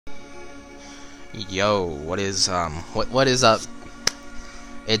Yo, what is up?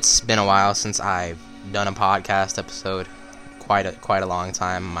 It's been a while since I've done a podcast episode. Quite a long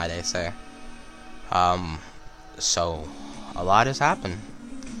time, might I say. So a lot has happened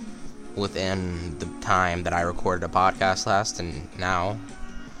within the time that I recorded a podcast last, and now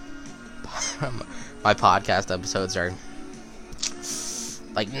my podcast episodes are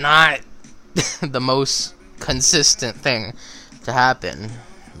like not the most consistent thing to happen.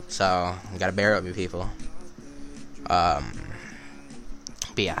 So, you gotta bear with me, people. But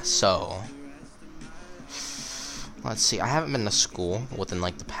yeah, so let's see, I haven't been to school within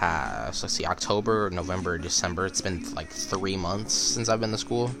like the past, let's see, October, November, December. It's been like 3 months since I've been to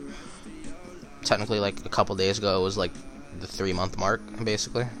school. Technically, like a couple days ago, it was like the 3-month mark,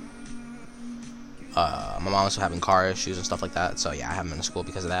 basically. My mom was having car issues and stuff like that, so yeah, I haven't been to school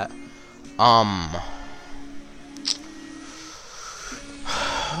because of that.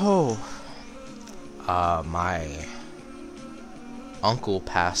 My uncle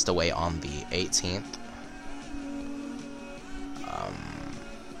passed away on the 18th.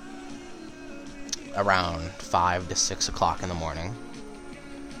 Around 5 to 6 o'clock in the morning.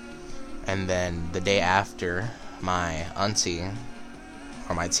 And then the day after, my auntie,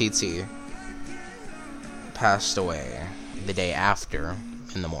 or my TT, passed away the day after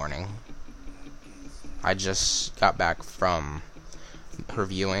in the morning. I just got back from her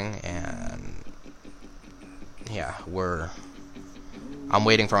viewing, and yeah, I'm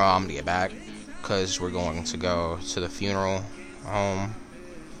waiting for my mom to get back, because we're going to go to the funeral home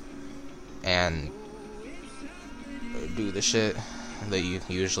and do the shit that you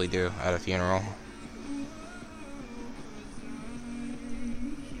usually do at a funeral.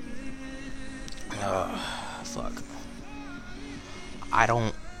 Fuck.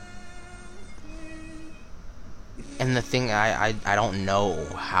 And the thing, I don't know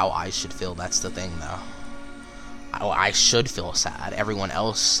how I should feel. That's the thing, though. I should feel sad. Everyone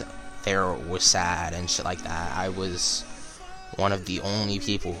else there was sad and shit like that. I was one of the only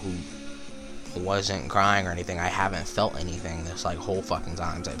people who wasn't crying or anything. I haven't felt anything this like whole fucking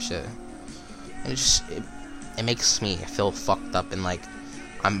time type shit. And it makes me feel fucked up and like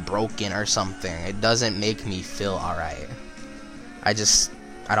I'm broken or something. It doesn't make me feel alright. I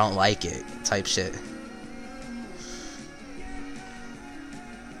don't like it type shit.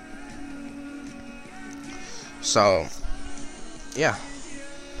 So, yeah.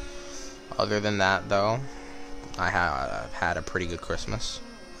 Other than that, though, I have had a pretty good Christmas,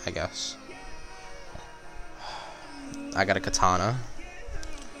 I guess. I got a katana.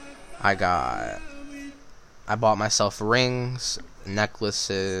 I bought myself rings,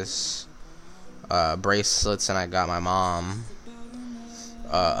 necklaces, bracelets, and I got my mom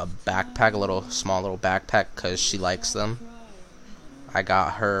a backpack, small little backpack, because she likes them. I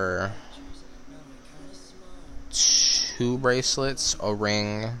got her 2 bracelets, a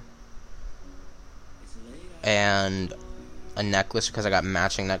ring, and a necklace, because I got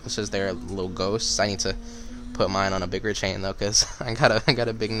matching necklaces. They're little ghosts. I need to put mine on a bigger chain though, because I got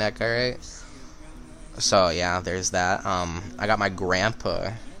a big neck. Alright, so yeah, there's that. I got my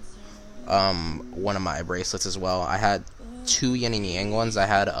grandpa one of my bracelets as well. I had 2 yin and yang ones. I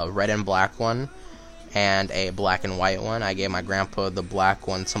had a red and black one and a black and white one. I gave my grandpa the black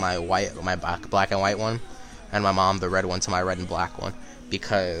one to my black and white one, and my mom the red one to my red and black one,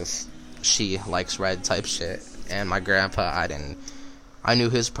 because she likes red type shit. And my grandpa, I knew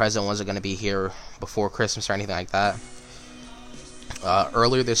his present wasn't going to be here before Christmas or anything like that.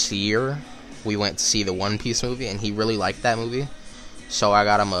 Earlier this year, we went to see the One Piece movie, and he really liked that movie, so I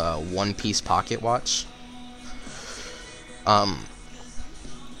got him a One Piece pocket watch. I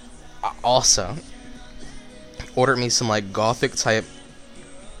also ordered me some like gothic type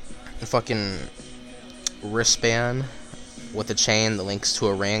fucking wristband with a chain that links to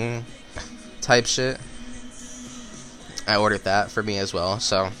a ring type shit. I ordered that for me as well,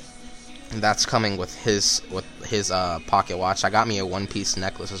 so that's coming with his pocket watch. I got me a One Piece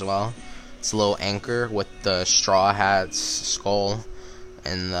necklace as well. It's a little anchor with the Straw Hat's skull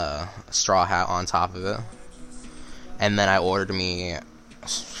and the straw hat on top of it. And then I ordered me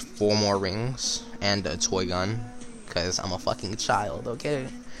 4 more rings and a toy gun, because I'm a fucking child, okay?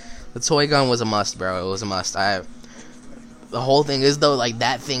 The toy gun was a must, bro. It was a must. The whole thing is, though, like,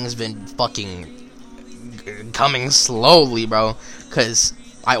 that thing's been fucking coming slowly, bro, because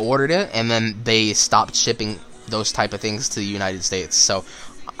I ordered it, and then they stopped shipping those type of things to the United States, so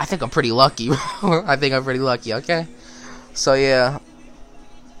I think I'm pretty lucky, bro. I think I'm pretty lucky, okay? So, yeah.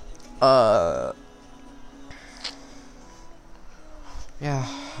 Yeah,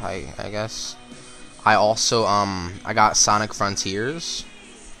 I guess. I also, I got Sonic Frontiers.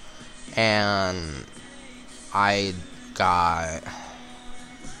 and I got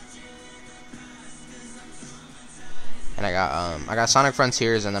Sonic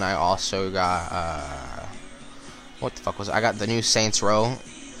Frontiers, and then I also got what the fuck was it? I got the new Saints Row.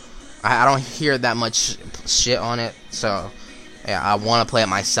 I don't hear that much shit on it, so yeah, I want to play it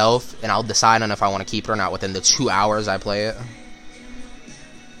myself, and I'll decide on if I want to keep it or not within the 2 hours I play it.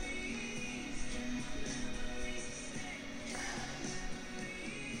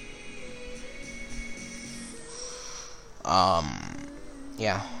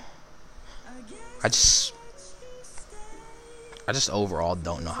 Yeah. I just overall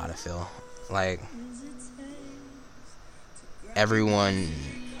don't know how to feel. Like, everyone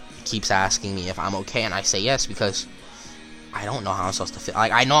keeps asking me if I'm okay, and I say yes because I don't know how I'm supposed to feel.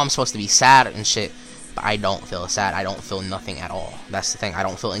 Like, I know I'm supposed to be sad and shit, but I don't feel sad. I don't feel nothing at all. That's the thing. I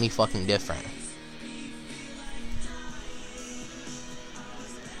don't feel any fucking different.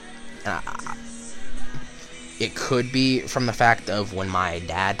 And it could be from the fact of when my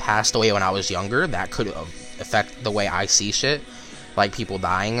dad passed away when I was younger. That could affect the way I see shit, like people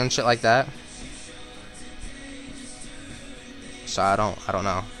dying and shit like that. So I don't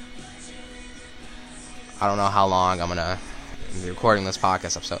know. I don't know how long I'm gonna be recording this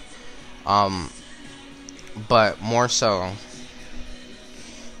podcast episode. But more so,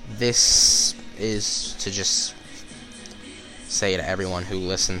 this is to just say to everyone who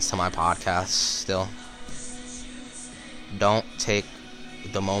listens to my podcast still, don't take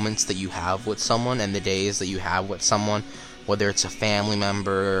the moments that you have with someone and the days that you have with someone, whether it's a family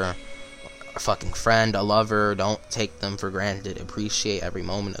member, a fucking friend, a lover, don't take them for granted. Appreciate every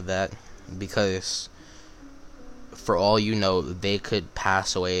moment of that, because for all you know, they could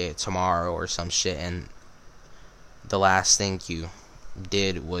pass away tomorrow or some shit, and the last thing you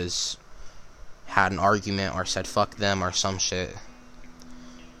did was had an argument or said fuck them or some shit.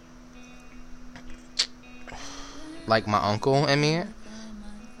 Like my uncle and me,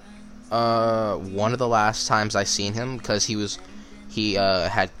 one of the last times I seen him, because he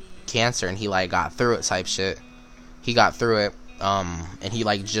had cancer and he like got through it type shit. He got through it, and he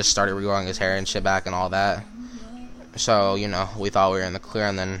like just started regrowing his hair and shit back and all that. So, you know, we thought we were in the clear,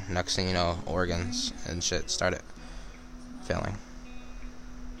 and then next thing you know, organs and shit started failing.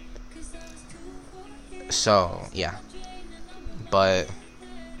 So, yeah. But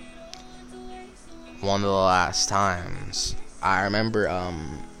one of the last times, I remember,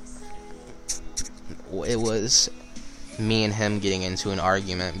 it was me and him getting into an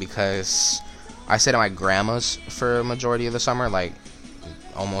argument because I stayed at my grandma's for a majority of the summer, like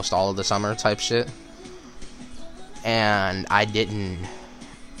almost all of the summer type shit. And I didn't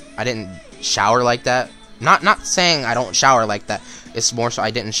shower like that. Not saying I don't shower like that. It's more so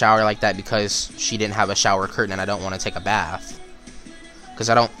I didn't shower like that because she didn't have a shower curtain and I don't want to take a bath. Because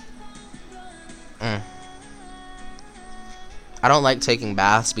I don't like taking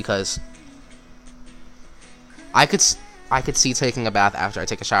baths, because I could see taking a bath after I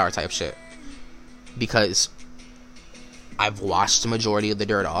take a shower type shit, because I've washed the majority of the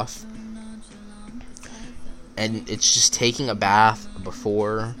dirt off, and it's just taking a bath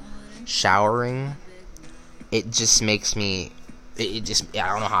before showering. It just makes me, I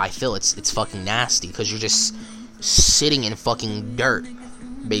don't know how I feel. It's fucking nasty, because you're just sitting in fucking dirt,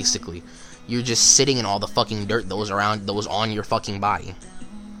 basically. You're just sitting in all the fucking dirt that was on your fucking body.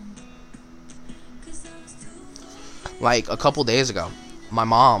 Like, a couple days ago, my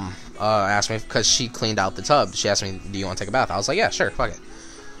mom asked me, because she cleaned out the tub, she asked me, do you want to take a bath? I was like, yeah, sure, fuck it.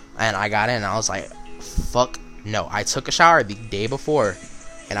 And I got in, and I was like, fuck no. I took a shower the day before,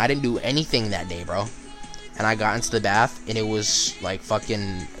 and I didn't do anything that day, bro. And I got into the bath, and it was, like,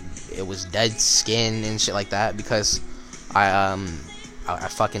 it was dead skin and shit like that, because I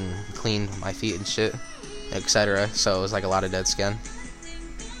fucking cleaned my feet and shit, etc. So it was like a lot of dead skin.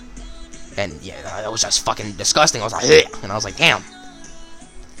 And yeah, it was just fucking disgusting. I was like, ugh! And I was like, damn.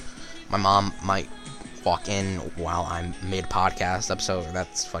 My mom might walk in while I'm mid-podcast episode.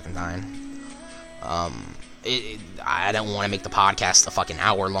 That's fucking dying. I don't want to make the podcast a fucking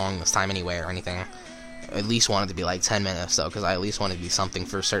hour long this time anyway or anything. I at least want it to be like 10 minutes though, because I at least want it to be something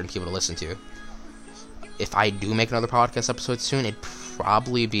for certain people to listen to. If I do make another podcast episode soon, it'd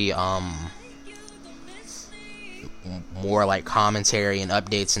probably be more like commentary and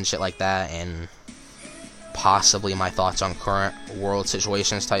updates and shit like that, and possibly my thoughts on current world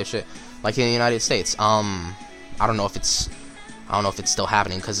situations type shit, like in the United States. I don't know if it's still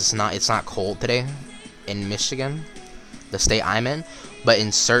happening, because it's not cold today in Michigan, the state I'm in, but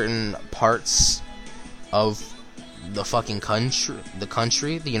in certain parts of the fucking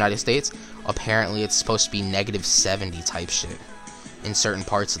country, the United States, apparently it's supposed to be -70 type shit. in certain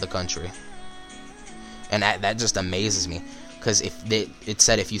parts of the country. And that just amazes me. Because it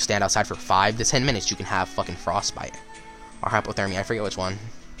said if you stand outside for 5 to 10 minutes, you can have fucking frostbite. Or hypothermia, I forget which one.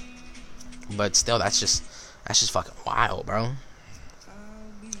 But still, that's just fucking wild, bro.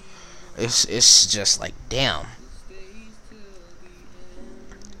 It's just like, damn.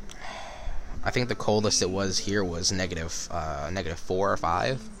 I think the coldest it was here was -4 or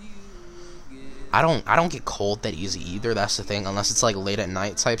 5. I don't get cold that easy either. That's the thing. Unless it's like late at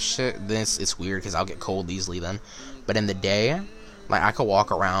night type shit, then it's weird because I'll get cold easily then. But in the day, like I could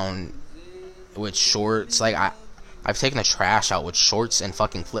walk around with shorts. Like I've taken the trash out with shorts and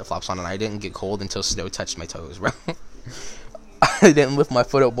fucking flip flops on, and I didn't get cold until snow touched my toes, bro. I didn't lift my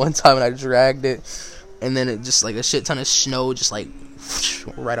foot up one time and I dragged it, and then it just like a shit ton of snow just like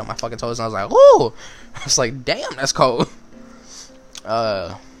right on my fucking toes, and I was like, ooh. I was like, damn, that's cold.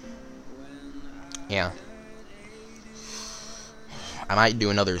 Yeah. I might do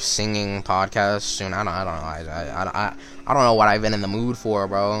another singing podcast soon. I don't know. I don't know what I've been in the mood for,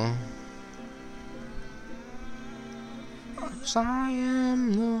 bro. 'Cause I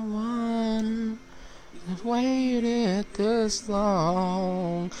am the one that waited this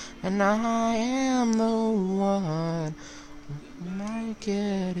long, and I am the one who might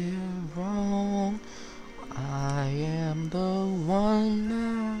get it wrong. I am the one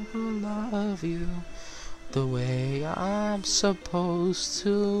that will love you the way I'm supposed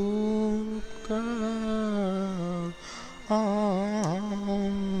to, girl.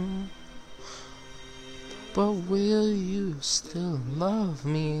 Oh. But will you still love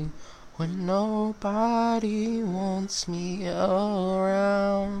me when nobody wants me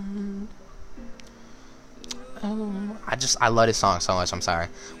around? Oh, I love this song so much, I'm sorry.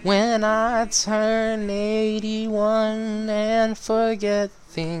 When I turn 81 and forget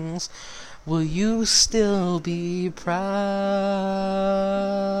things, will you still be proud?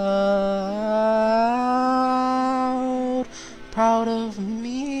 Proud of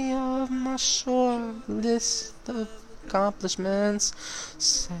me, of my short list of accomplishments.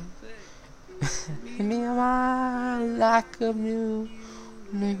 Say me my lack of new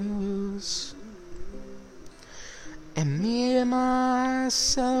news. And me and my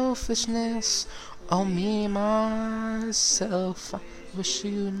selfishness, oh me myself, I wish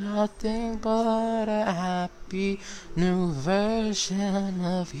you nothing but a happy new version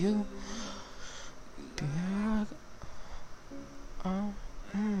of you.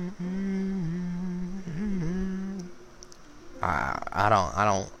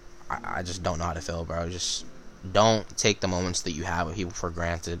 I just don't know how to feel, bro. Just don't take the moments that you have with people for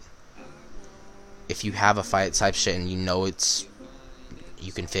granted. If you have a fight type shit and you know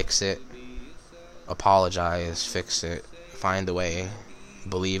you can fix it, apologize, fix it, find a way,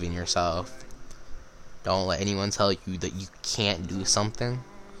 believe in yourself. Don't let anyone tell you that you can't do something,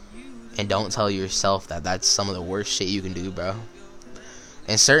 and don't tell yourself that that's some of the worst shit you can do, bro.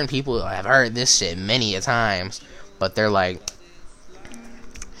 And certain people have heard this shit many a times, but they're like,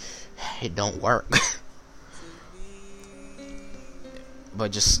 it don't work.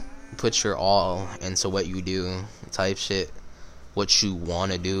 But just put your all into what you do, type shit, what you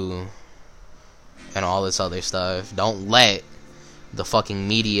want to do, and all this other stuff. Don't let the fucking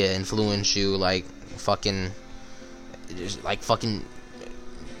media influence you like fucking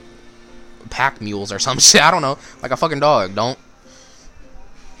pack mules or some shit. I don't know, like a fucking dog. Don't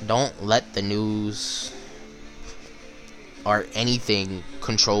let the news or anything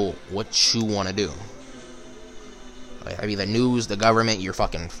control what you want to do. I mean, the news, the government, your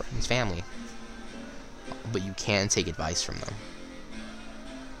fucking friends, family. But you can take advice from them.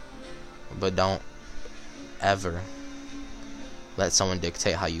 But don't ever let someone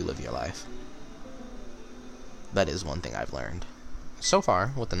dictate how you live your life. That is one thing I've learned so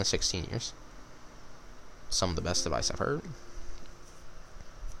far within the 16 years. Some of the best advice I've heard.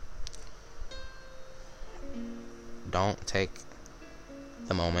 Don't take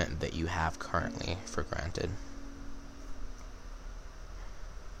the moment that you have currently for granted.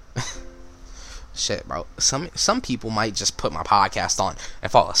 Shit, bro. Some people might just put my podcast on and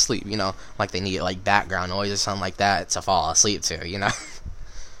fall asleep, you know, like they need like background noise or something like that to fall asleep to, you know.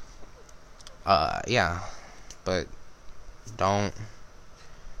 Yeah, but don't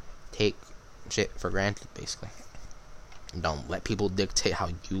take shit for granted, basically. Don't let people dictate how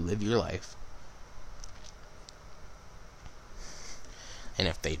you live your life. And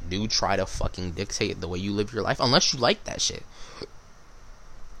if they do try to fucking dictate the way you live your life, unless you like that shit.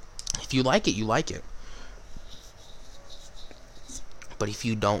 If you like it, you like it. But if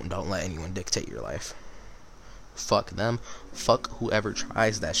you don't let anyone dictate your life. Fuck them. Fuck whoever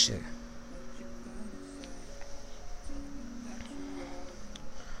tries that shit.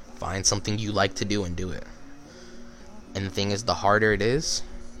 Find something you like to do and do it. And the thing is, the harder it is,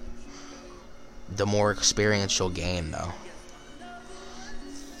 the more experience you'll gain, though.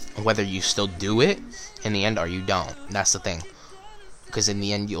 Whether you still do it in the end or you don't. That's the thing. Because in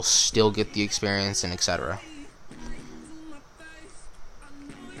the end, you'll still get the experience and etc.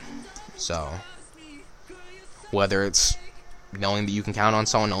 So, whether it's knowing that you can count on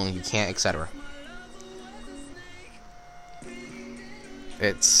someone, knowing you can't, etc.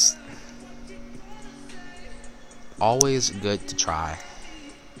 It's always good to try.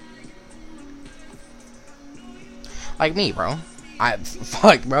 Like me, bro.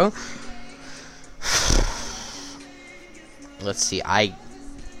 Fuck, bro. Let's see, I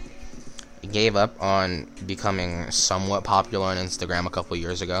gave up on becoming somewhat popular on Instagram a couple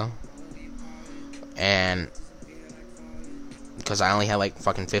years ago. And because I only had like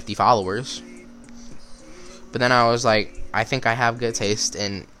fucking 50 followers. But then I was like, I think I have good taste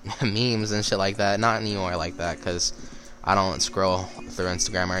in memes and shit like that. Not anymore like that, because I don't scroll through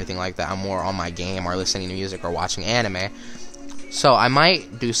Instagram or anything like that. I'm more on my game or listening to music or watching anime. So I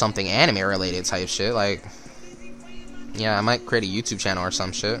might do something anime related type shit. Like, yeah, I might create a YouTube channel or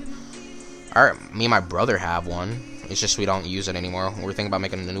some shit. Or me and my brother have one. It's just we don't use it anymore. We're thinking about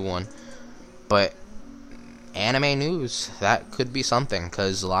making a new one. But anime news, that could be something,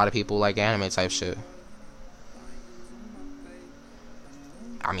 because a lot of people like anime type shit.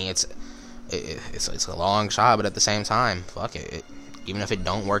 I mean, it's a long shot, but at the same time, fuck it. Even if it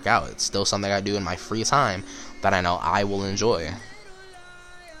don't work out, it's still something I do in my free time that I know I will enjoy.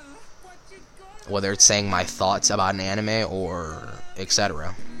 Whether it's saying my thoughts about an anime or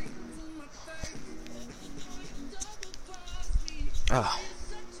etc. Oh.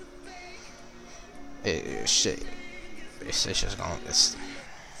 Shit. It's just gonna... It's...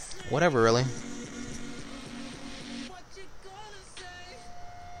 Whatever, really.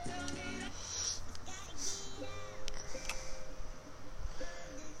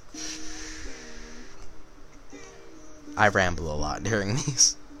 I ramble a lot during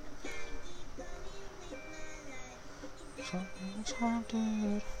these. Someone's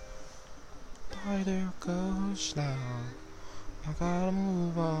haunted by their ghost now. I gotta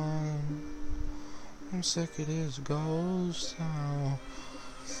move on. I'm sick of this ghost now.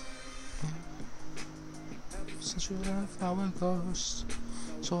 Since you left, I with ghosts.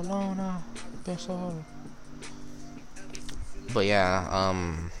 So long now, been so. But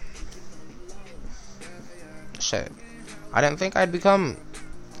yeah, shit. I didn't think I'd become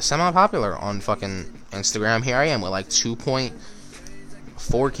semi-popular on fucking Instagram. Here I am with like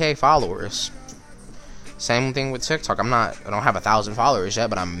 2.4k followers. Same thing with TikTok. I don't have 1,000 followers yet,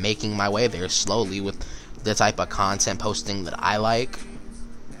 but I'm making my way there slowly with the type of content posting that I like.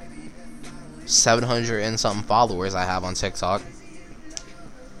 700 and something followers I have on TikTok.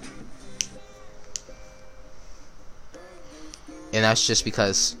 And that's just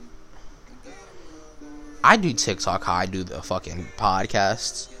because I do TikTok how I do the fucking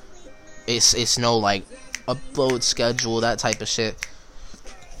podcasts. It's no like upload schedule, that type of shit.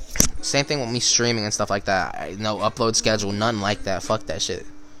 Same thing with me streaming and stuff like that. No upload schedule, nothing like that. Fuck that shit.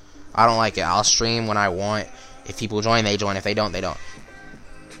 I don't like it. I'll stream when I want. If people join, they join. If they don't, they don't.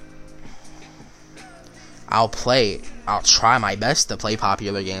 I'll try my best to play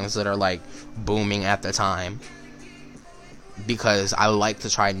popular games that are like booming at the time, because I like to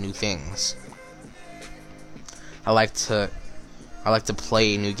try new things. I like to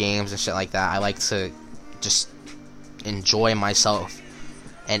play new games and shit like that. I like to just enjoy myself.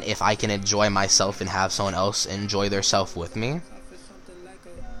 And if I can enjoy myself and have someone else enjoy their self with me,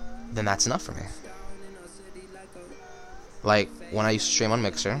 then that's enough for me. Like, when I used to stream on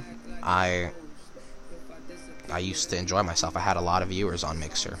Mixer, I used to enjoy myself. I had a lot of viewers on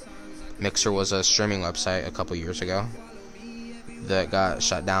Mixer. Mixer was a streaming website a couple years ago that got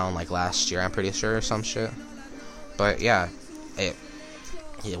shut down like last year, I'm pretty sure, or some shit. But yeah, it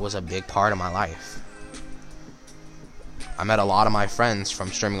was a big part of my life. I met a lot of my friends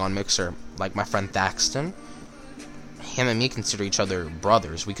from streaming on Mixer, like my friend Thaxton. Him and me consider each other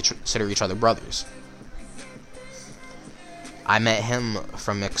brothers. We consider each other brothers. I met him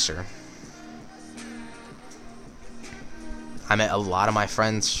from Mixer. I met a lot of my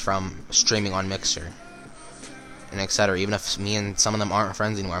friends from streaming on Mixer, and etc. Even if me and some of them aren't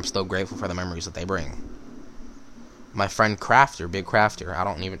friends anymore, I'm still grateful for the memories that they bring. My friend Crafter, Big Crafter,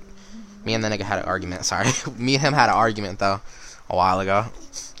 me and the nigga had an argument, sorry. Me and him had an argument, though, a while ago.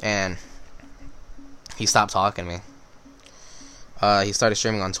 And he stopped talking to me. He started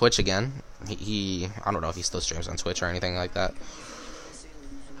streaming on Twitch again. I don't know if he still streams on Twitch or anything like that.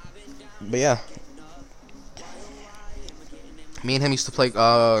 But yeah. Me and him used to play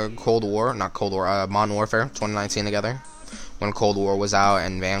Modern Warfare 2019 together. When Cold War was out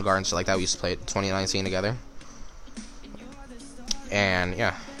and Vanguard and shit like that, we used to play 2019 together. And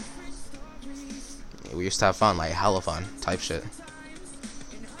yeah, we used to have fun, like hella fun type shit.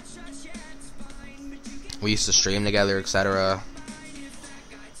 We used to stream together, etc.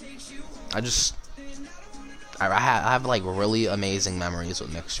 I have like really amazing memories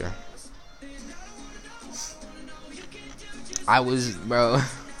with Mixture. Bro,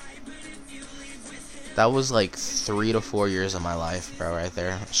 that was like 3 to 4 years of my life, bro, right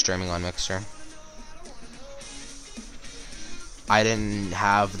there, streaming on Mixture. I didn't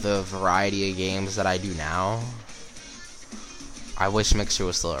have the variety of games that I do now. I wish Mixture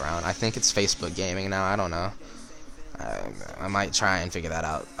was still around. I think it's Facebook Gaming now, I don't know. I might try and figure that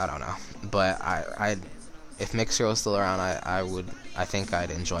out, I don't know. But if Mixture was still around, I think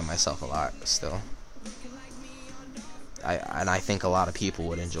I'd enjoy myself a lot still. And I think a lot of people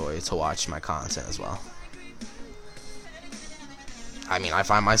would enjoy to watch my content as well. I mean, I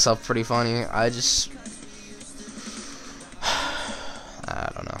find myself pretty funny. I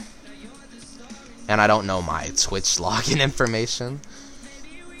don't know. And I don't know my Twitch login information.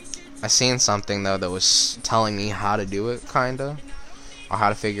 I seen something though that was telling me how to do it, kinda, or how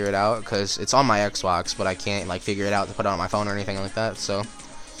to figure it out, because it's on my Xbox, but I can't like figure it out to put it on my phone or anything like that. So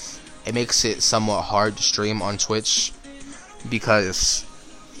it makes it somewhat hard to stream on Twitch, because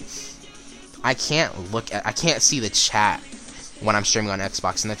I can't see the chat when I'm streaming on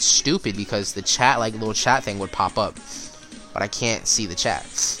Xbox, and that's stupid because the chat, like little chat thing, would pop up, but I can't see the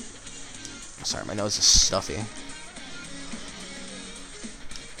chats. Sorry, my nose is stuffy.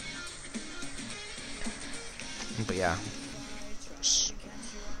 But yeah,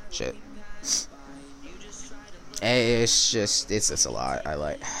 shit. It's a lot.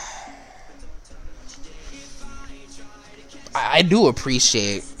 I do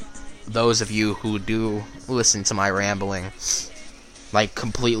appreciate those of you who do listen to my rambling, like,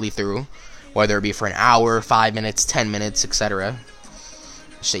 completely through, whether it be for an hour, 5 minutes, 10 minutes, etc.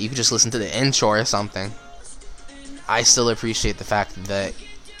 Shit, you could just listen to the intro or something. I still appreciate the fact that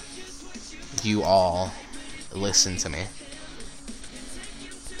you all listen to me.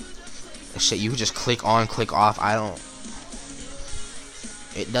 Shit, you could just click on, click off.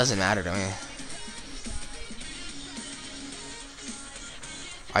 It doesn't matter to me.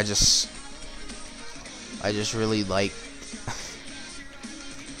 I just really like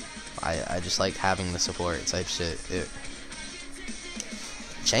I just like having the support type shit. It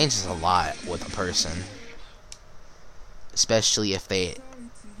changes a lot with a person, especially if they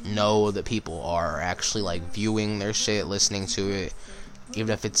know that people are actually like viewing their shit, listening to it,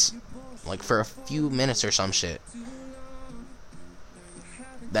 even if it's like for a few minutes or some shit.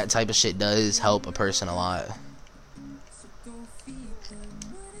 That type of shit does help a person a lot.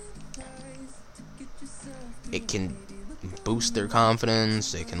 It can boost their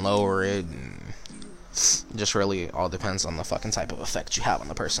confidence, it can lower it, and it just really all depends on the fucking type of effect you have on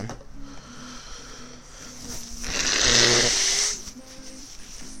the person.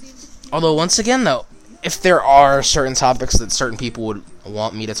 Although, once again, though, if there are certain topics that certain people would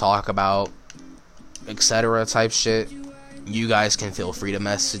want me to talk about, etc. type shit, you guys can feel free to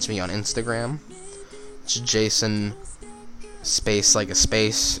message me on Instagram. It's Jason space like a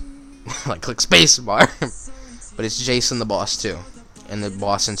space, like click space bar. But it's Jason the Boss 2, and the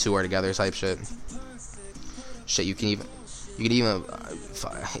Boss and 2 are together type shit. Shit, you could even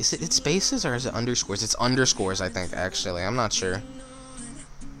is it spaces or is it underscores? It's underscores, I think, actually. I'm not sure.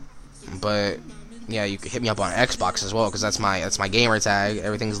 But yeah, you can hit me up on Xbox as well, because that's my gamer tag.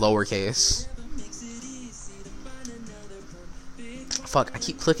 Everything's lowercase. Fuck, I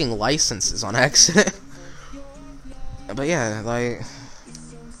keep clicking licenses on accident. But yeah, like,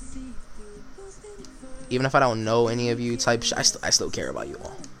 even if I don't know any of you type shit, I still care about you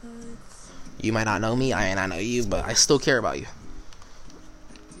all. You might not know me, I may not know you, but I still care about you.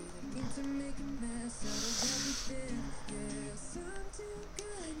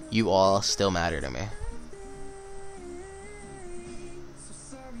 You all still matter to me.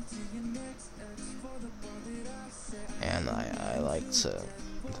 And I like to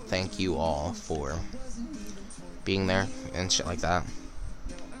thank you all for being there and shit like that.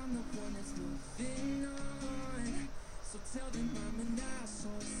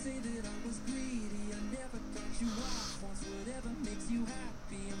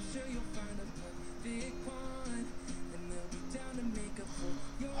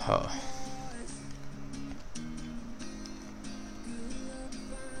 Huh.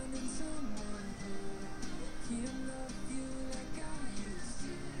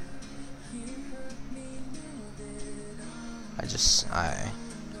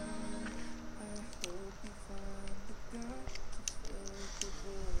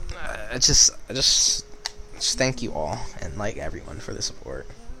 I just thank you all and like everyone for the support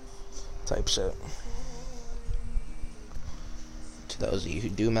type shit. To those of you who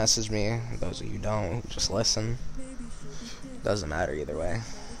do message me, those of you who don't, just listen. Doesn't matter either way.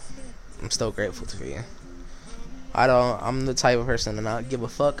 I'm still grateful to you. I'm the type of person to not give a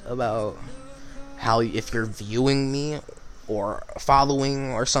fuck about how, if you're viewing me or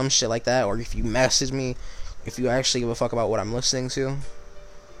following or some shit like that, or if you message me, if you actually give a fuck about what I'm listening to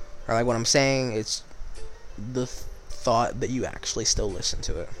or like what I'm saying. It's the thought that you actually still listen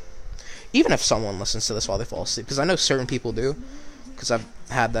to it, even if someone listens to this while they fall asleep, because I know certain people do, because I've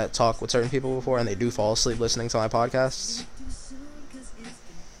had that talk with certain people before, and they do fall asleep listening to my podcasts.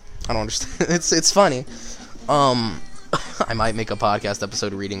 I don't understand. It's funny. I might make a podcast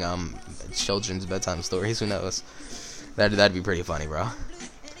episode reading children's bedtime stories. Who knows? That'd be pretty funny, bro.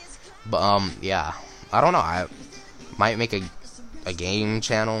 But yeah, I don't know. I might make a game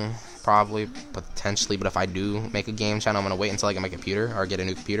channel, probably, potentially. But if I do make a game channel, I'm gonna wait until I get my computer or get a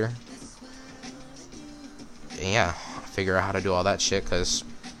new computer. And yeah, figure out how to do all that shit, because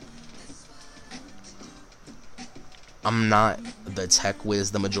I'm not the tech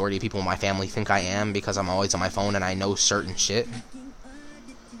whiz the majority of people in my family think I am, because I'm always on my phone and I know certain shit.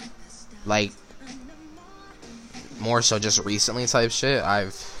 Like, more so just recently type shit,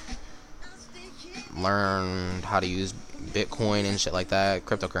 I've learned how to use Bitcoin and shit like that,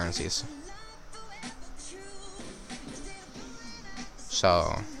 cryptocurrencies.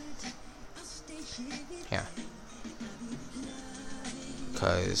 So, yeah.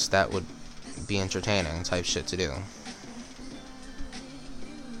 Because that would be entertaining type shit to do.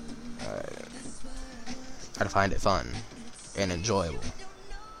 I'd find it fun and enjoyable.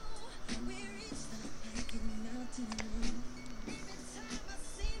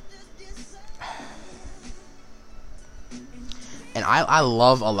 And I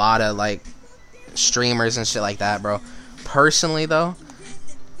love a lot of like streamers and shit like that, bro. Personally though,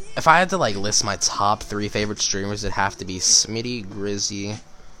 if I had to like list my top 3 favorite streamers, it'd have to be Smitty, Grizzy.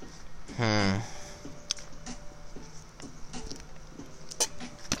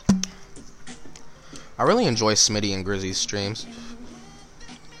 I really enjoy Smitty and Grizzy's streams.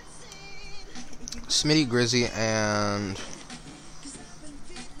 Smitty, Grizzy, and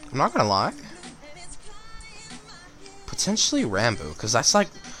I'm not gonna lie, potentially Rambo, because that's like,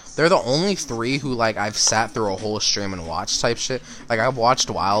 they're the only 3 who like I've sat through a whole stream and watched type shit. Like, I've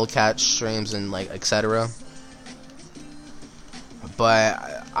watched Wildcat streams and like etc.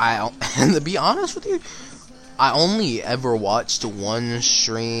 But and to be honest with you, I only ever watched one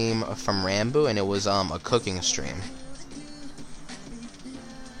stream from Rambo, and it was a cooking stream,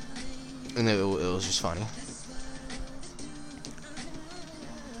 and it was just funny.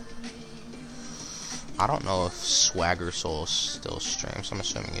 I don't know if Swagger Soul still streams. I'm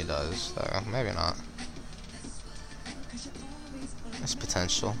assuming he does, though. Maybe not. That's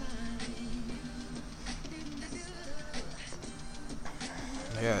potential.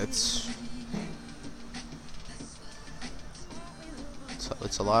 Yeah, it's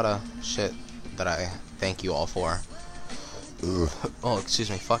a lot of shit that I thank you all for. Ugh. Oh, excuse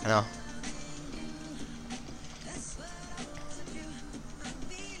me, fucking hell.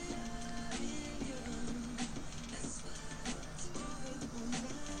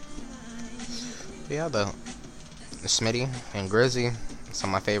 But yeah, the Smitty and Grizzy, some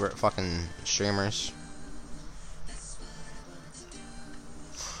of my favorite fucking streamers.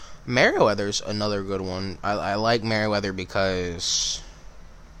 Merryweather's another good one. I like Merryweather because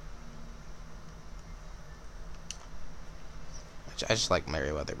I just like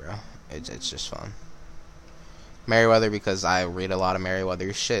Merryweather, bro. It's just fun. Merryweather because I read a lot of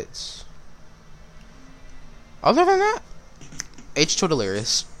Merryweather's shits. Other than that, H2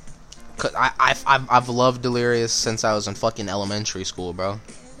 Delirious. Cause I've loved Delirious since I was in fucking elementary school, bro.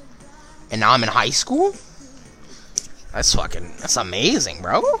 And now I'm in high school? That's amazing,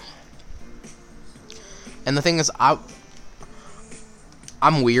 bro. And the thing is, I'm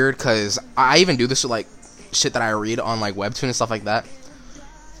weird, cause I even do this with like shit that I read on like Webtoon and stuff like that.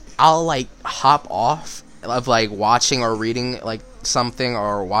 I'll like hop off of like watching or reading like something,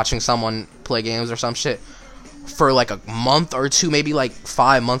 or watching someone play games or some shit for like a month or 2, maybe like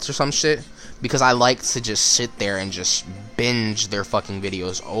 5 months or some shit, because I like to just sit there and just binge their fucking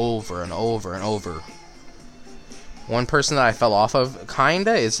videos over and over and over. One person that I fell off of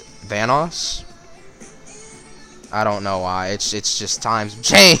kinda is Vanoss. I don't know why. It's just times have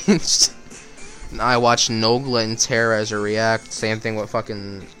changed. I watched Nogla and Tereza react. Same thing with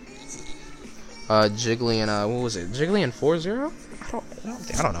fucking Jiggly and what was it? Jiggly and 4-0?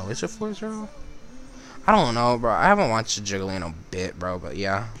 I don't know. Is it 4-0? I don't know, bro. I haven't watched Jiggly in a bit, bro. But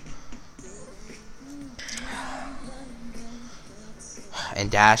yeah,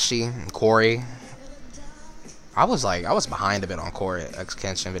 and Dashi, and Corey. I was behind a bit on Corey X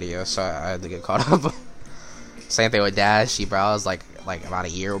Kenshin videos, so I had to get caught up. Same thing with Dashi, bro. I was like about a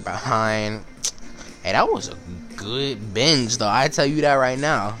year behind. Hey, that was a good binge, though. I tell you that right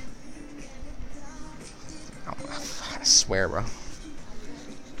now. I swear, bro.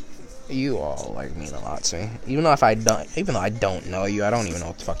 You all like mean a lot to me. Even though I don't know you, I don't even know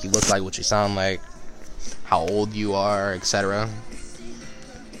what the fuck you look like, what you sound like, how old you are, etc.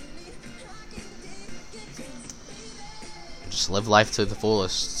 Just live life to the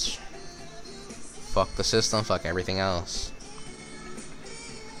fullest. Fuck the system, fuck everything else.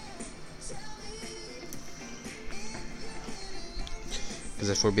 Because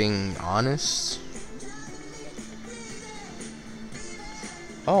if we're being honest...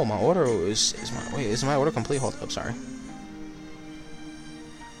 Oh, my order is my order complete? Hold up, sorry.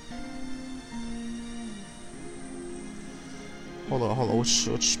 Hold on,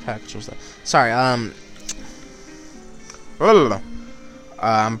 which package was that? Sorry, I'm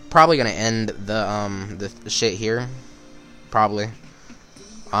probably gonna end the shit here. Probably.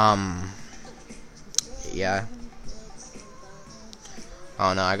 Yeah.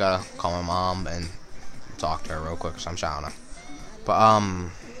 Oh no, I gotta call my mom and talk to her real quick, so I'm shouting her. But,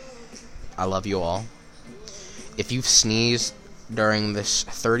 I love you all. If you've sneezed during this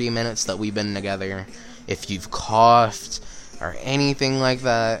 30 minutes that we've been together, if you've coughed, or anything like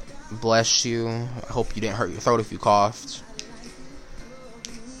that, bless you. I hope you didn't hurt your throat if you coughed.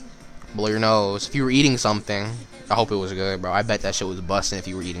 Blow your nose. If you were eating something, I hope it was good, bro. I bet that shit was busting if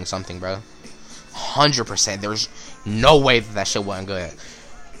you were eating something, bro. 100%. There's no way that shit wasn't good.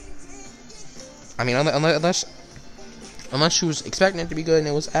 I mean, unless you was expecting it to be good and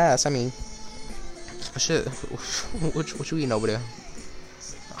it was ass. I mean, shit. What you eating over there?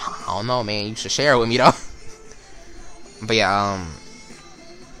 I don't know, man. You should share it with me, though. But yeah,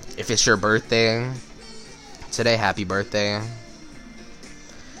 if it's your birthday today, happy birthday.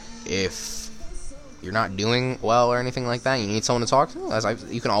 If you're not doing well or anything like that, you need someone to talk to,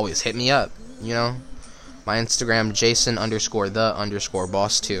 you can always hit me up, you know. My Instagram,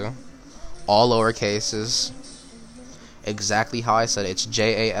 Jason_the_boss2. All lower cases. Exactly how I said it. It's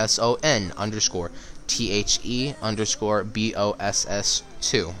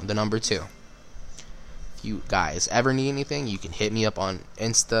JASON_THE_BOSS2. The number 2. If you guys ever need anything, you can hit me up on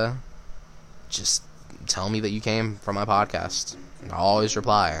Insta. Just tell me that you came from my podcast. I'll always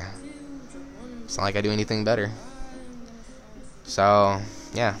reply. It's not like I do anything better. So,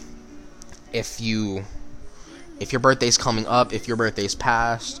 yeah. If your birthday's coming up, if your birthday's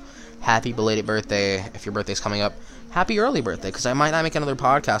past, happy belated birthday. If your birthday's coming up, happy early birthday, because I might not make another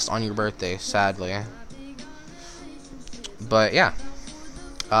podcast on your birthday, sadly. But, yeah.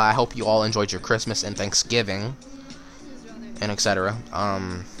 I hope you all enjoyed your Christmas and Thanksgiving, and etc.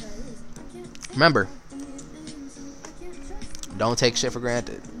 Remember, don't take shit for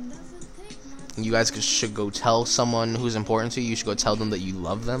granted. You guys should go tell someone who's important to you. You should go tell them that you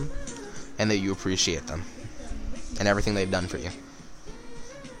love them and that you appreciate them and everything they've done for you.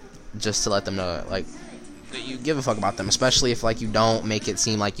 Just to let them know, like, that you give a fuck about them, especially if, like, you don't make it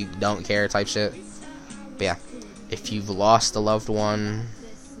seem like you don't care type shit. But yeah, if you've lost a loved one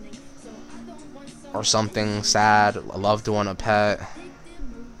or something sad, a loved one, a pet,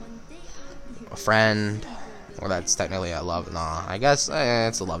 a friend, or that's technically a love, nah, I guess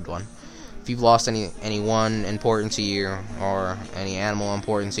it's a loved one. If you've lost anyone important to you, or any animal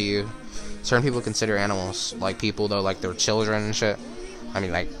important to you, certain people consider animals like people, though, like their children and shit. I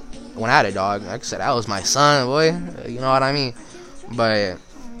mean, like, when I had a dog, like I said, that was my son, boy, you know what I mean? But,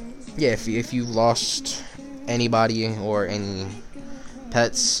 yeah, if you've lost anybody or any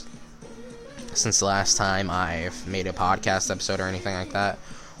pets since the last time I've made a podcast episode or anything like that,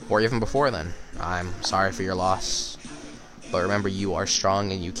 or even before then, I'm sorry for your loss. But remember, you are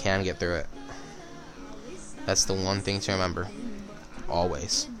strong and you can get through it. That's the one thing to remember.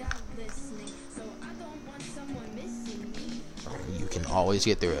 Always. You can always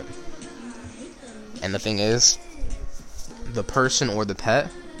get through it. And the thing is, the person or the pet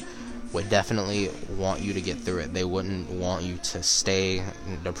would definitely want you to get through it. They wouldn't want you to stay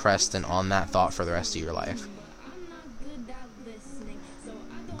depressed and on that thought for the rest of your life.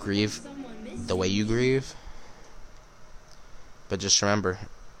 Grieve the way you grieve. But just remember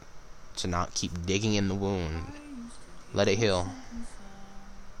to not keep digging in the wound. Let it heal.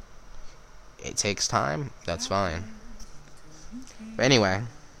 It takes time. That's fine. But anyway,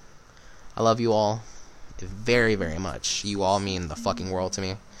 I love you all very, very much. You all mean the fucking world to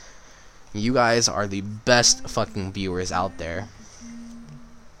me. You guys are the best fucking viewers out there.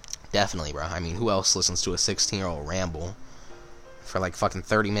 Definitely, bro. I mean, who else listens to a 16-year-old ramble for like fucking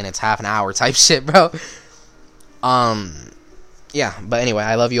 30 minutes, half an hour type shit, bro. Yeah, but anyway,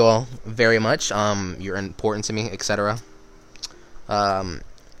 I love you all very much. You're important to me, etc.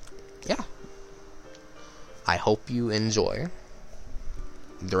 Yeah. I hope you enjoy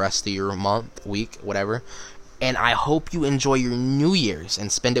the rest of your month, week, whatever. And I hope you enjoy your New Year's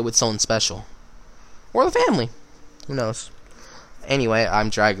and spend it with someone special. Or the family. Who knows? Anyway, I'm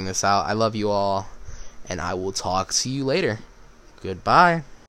dragging this out. I love you all. And I will talk to you later. Goodbye.